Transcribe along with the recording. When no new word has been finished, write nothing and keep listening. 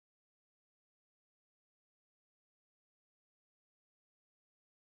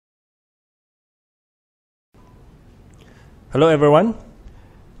Hello everyone.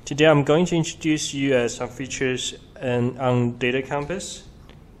 Today I'm going to introduce you some features on Data Compass.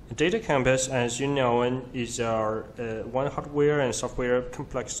 Data Compass, as you know, is our one hardware and software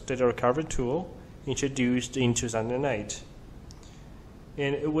complex data recovery tool introduced in 2008.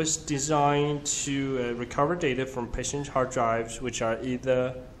 And it was designed to recover data from patient hard drives which are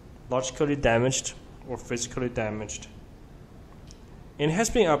either logically damaged or physically damaged. It has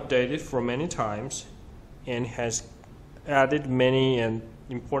been updated for many times and has added many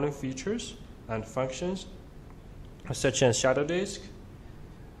important features and functions such as shadow disk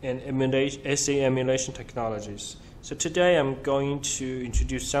and SA emulation technologies. So today I'm going to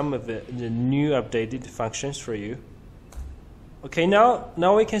introduce some of the new updated functions for you. Okay,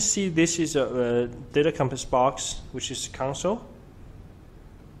 now we can see this is a Data Compass box, which is the console.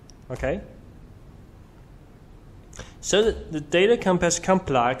 Okay. So the Data Compass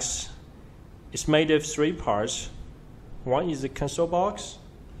complex is made of three parts. One is the console box,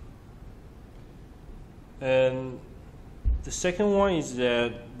 and the second one is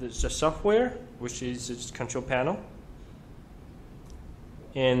the software, which is its control panel,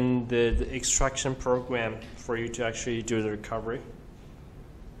 and the extraction program for you to actually do the recovery.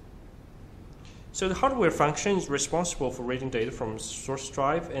 So the hardware function is responsible for reading data from source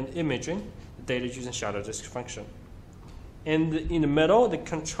drive and imaging the data using shadow disk function. And in the middle, the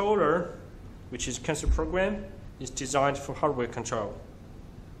controller, which is console program, is designed for hardware control.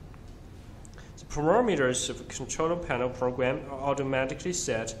 The parameters of the controller panel program are automatically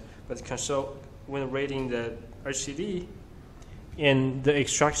set by the console when reading the HDD, and the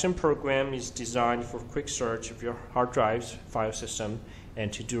extraction program is designed for quick search of your hard drive's file system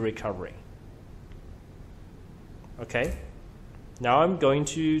and to do recovery. Okay, now I'm going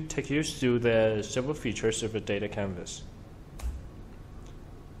to take you through the several features of the Data Compass.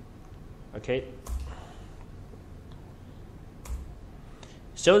 Okay.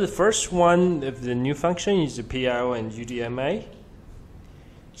 So the first one of the new function is the PIO and UDMA.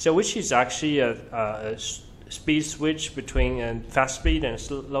 So which is actually a speed switch between fast speed and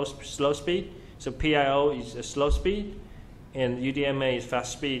slow speed. So PIO is a slow speed and UDMA is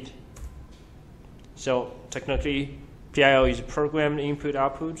fast speed. So technically PIO is programmed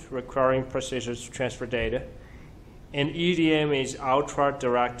input-output requiring processors to transfer data. And UDMA is ultra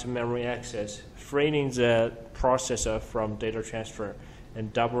direct memory access, freeing the processor from data transfer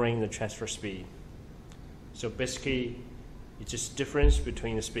and doubling the transfer speed. So basically, it's just difference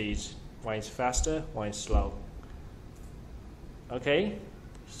between the speeds. One is faster, one is slow. Okay,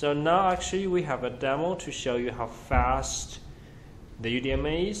 so now actually we have a demo to show you how fast the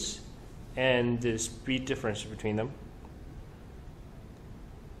UDMA is and the speed difference between them.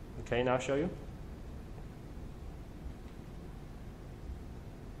 Okay, now I'll show you.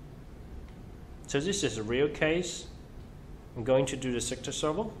 So this is a real case. I'm going to do the sector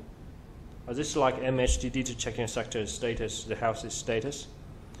server. This is like MHDD to check your sector status, the health status.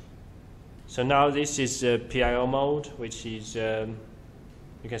 So now this is PIO mode, which is, you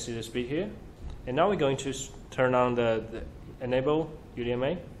can see the speed here. And now we're going to turn on the enable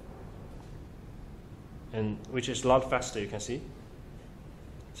UDMA, and which is a lot faster, you can see.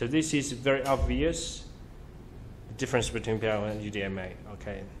 So this is very obvious difference between PIO and UDMA.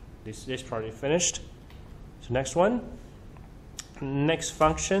 Okay, this part is finished. So next one. Next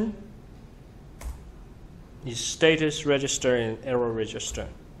function is status register and error register.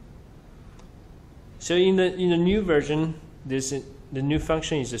 So in the new version, the new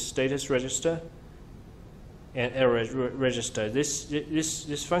function is a status register and error register.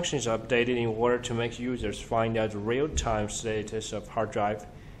 This function is updated in order to make users find out the real-time status of hard drive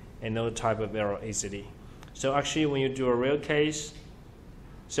and know the type of error easily. So actually, when you do a real case,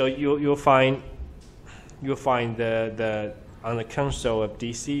 so you'll find the on the console of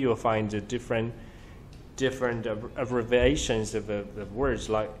DC, you'll find the different abbreviations of words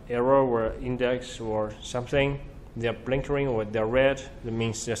like error or index or something. They're blinkering or they're red. That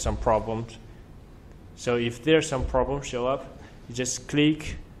means there's some problems. So if there's some problems show up, you just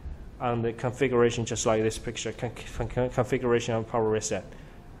click on the configuration, just like this picture, configuration on power reset.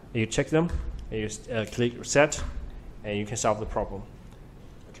 You check them, and you click reset, and you can solve the problem.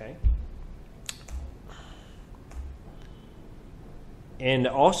 Okay. And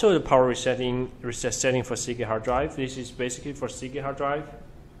also the power reset setting for Seagate hard drive. This is basically for Seagate hard drive,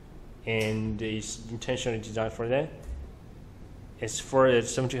 and it's intentionally designed for that. It's for the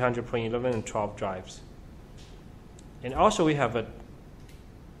 1700.11 and 12 drives. And also we have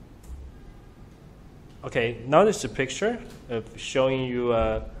okay, now this is a picture of showing you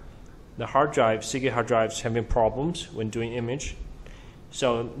the hard drive, Seagate hard drives having problems when doing image.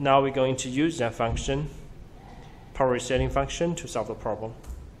 So now we're going to use that function power resetting function to solve the problem.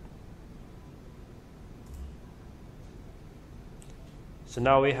 So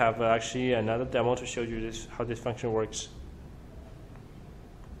now we have actually another demo to show you how this function works.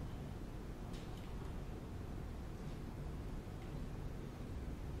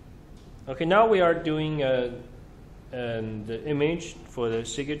 Okay, now we are doing the image for the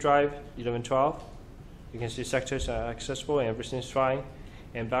Seagate drive 1112. You can see sectors are accessible and everything is fine.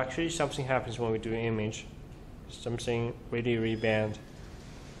 And actually something happens when we do an image. Something really bad.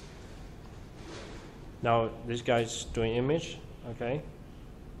 Now this guy's doing image, okay.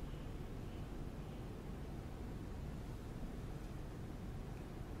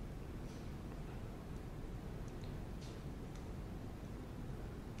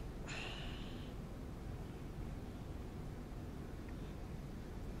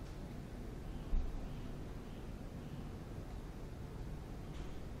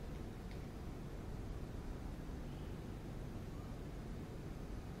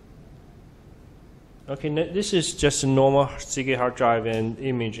 Okay, this is just a normal Seagate hard drive and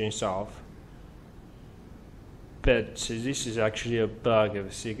image itself. But this is actually a bug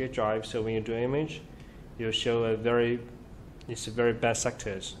of Seagate drive. So when you do image, you'll show it's a very bad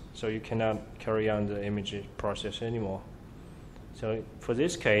sectors. So you cannot carry on the image process anymore. So for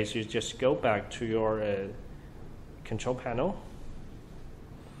this case, you just go back to your control panel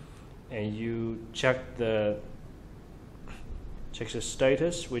and you check the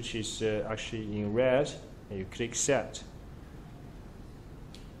status, which is actually in red, and you click set.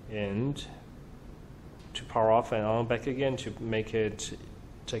 And to power off and on back again to make it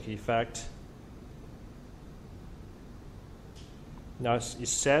take effect. Now it's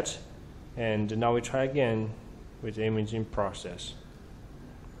set, and now we try again with the imaging process.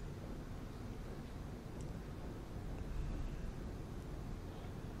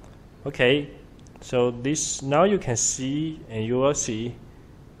 Okay. So this, now you can see, and you will see,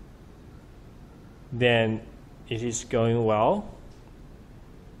 then it is going well.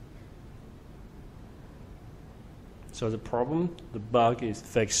 So the bug is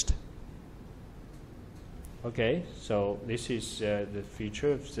fixed. Okay, so this is the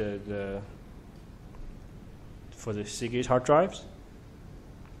feature of for the Seagate hard drives.